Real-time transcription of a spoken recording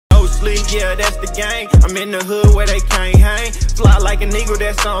NoSleepLih, yeah, that's the game. I'm in the hood where they can't hang. Fly like an eagle,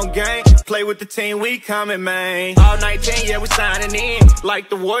 that's on game. Play with the team, we coming, man. All 19, yeah, we signing in. Like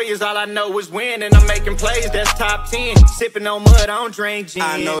the Warriors, all I know is win. And I'm making plays, that's top 10. Sipping on mud, I don't drink gin.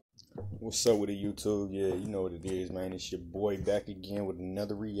 I know. What's up with the YouTube? Yeah, you know what it is, man. It's your boy back again with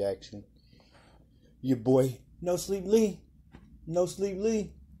another reaction. Your boy, NoSleepLih.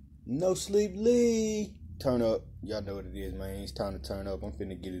 NoSleepLih. NoSleepLih. Turn up. Y'all know what it is, man. It's time to turn up. I'm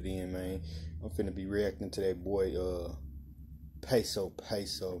finna get it in, man. I'm finna be reacting to that boy, Peso,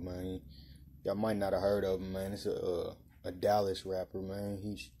 man. Y'all might not have heard of him, man. It's a Dallas rapper, man.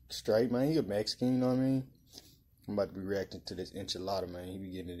 He's straight, man. He a Mexican, you know what I mean? I'm about to be reacting to this Enchilada, man. He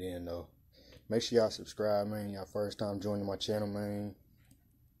be getting it in, though. Make sure y'all subscribe, man. Y'all first time joining my channel, man.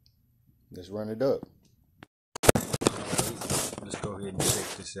 Let's run it up. Let's go ahead and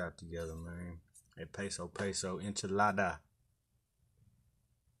check this out together, man. Hey, Peso, Enchilada.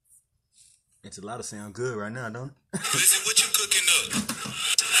 Enchilada sound good right now, don't it? Listen, what you cooking up?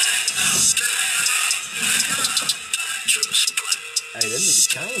 Hey, that nigga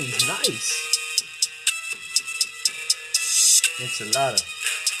changed. Nice. Enchilada.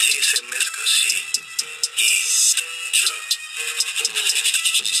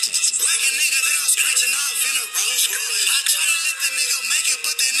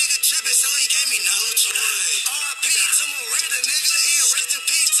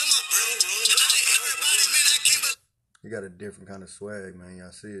 You got a different kind of swag, man.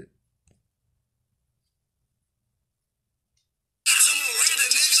 Y'all see it?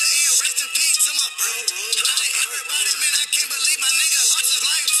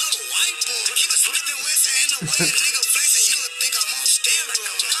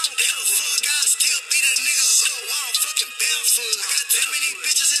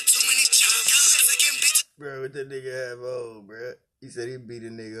 Bro, what that nigga have on, bro? He said he beat a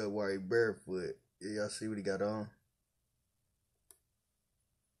nigga up while he barefoot. Yeah, y'all see what he got on?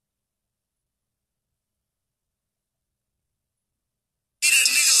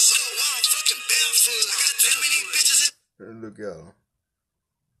 Look, y'all.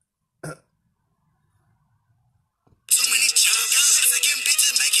 Mexican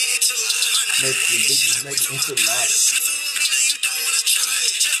bitches make enchiladas.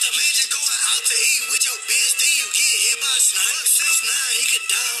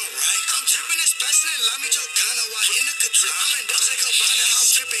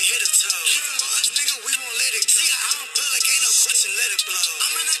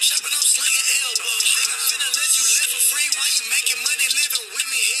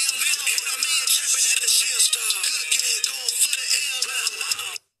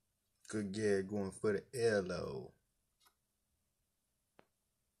 Good gag going for the LO.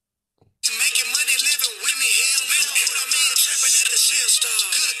 Making money living with me, hell man. Put a man trapping at the shell star.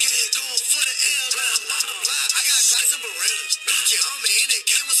 Good gag going for the LO. I got glass and Berettas. Gucci on me and it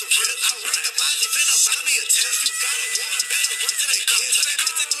came with some rips. I wrecked the body, finna buy me a test. You got a one better run to that kids. So that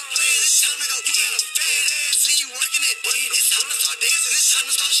bitch that quit playing, it's time to go get a fat ass. See you working at D. It's time to start dancing, it's time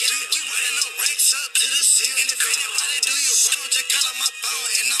to start shit. We running the racks up to the ceiling. And if anybody do you wrong, just call on my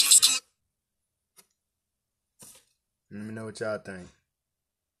phone and I'ma school. Let me know what y'all think.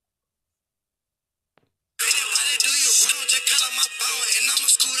 Anybody do you wrong, just call on my phone and I'ma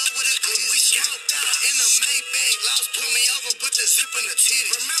scoot up with a good. We smoked out in the main bag, lost, pull me over, put the zip in the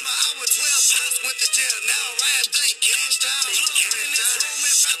titty. Remember I was 12 pounds, went to jail, now I ride 3 cashed out. In this room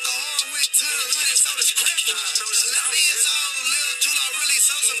and found the horn, went to the hood and sold his crack. 11 years old, Lil Jula really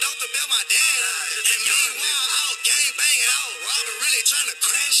sold some dope to bail my dad out. And meanwhile, out gang banging, out robbing, really trying to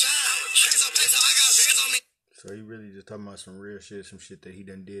crash out. Peso, I got bands on me. So he really just talking about some real shit, some shit that he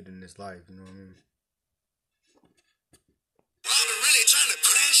done did in his life, you know what I mean? Robin really trying to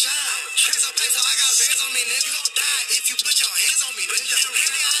crash out. Peso, I got bands on me, nigga. You gon' die if you put your hands on me, nigga.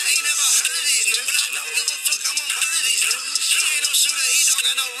 Really, I ain't never heard of these niggas, but I don't give a fuck, I'ma murder these niggas. He ain't no shooter, he don't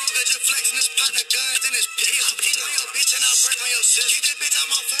got no Ruger, just flexing his partner guns in his pill. Ping on your bitch and I'll break on your sis. Kick that bitch out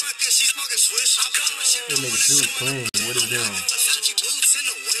my phone cause she smoking Swish. I'm coming with shit. That nigga shoes clean. What is them?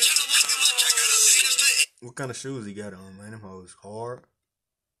 What kind of shoes he got on, man? Them hoes hard.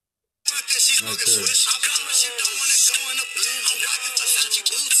 Right there.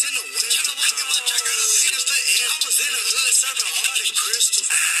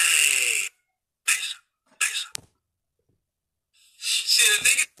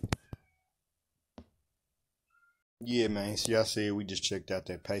 Yeah, man. So y'all see, we just checked out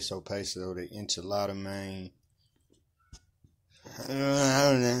that Peso, the Enchilada, man. I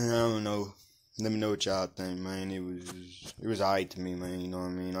don't know. Let me know what y'all think, man. It was alright to me, man. You know what I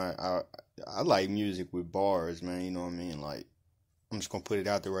mean? I like music with bars, man. You know what I mean? Like, I'm just gonna put it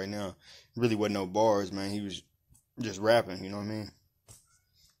out there right now. It really wasn't no bars, man. He was just rapping, you know what I mean?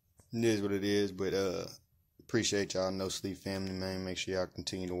 It is what it is, but appreciate y'all, No Sleep family, man. Make sure y'all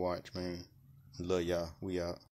continue to watch, man. Love y'all. We out.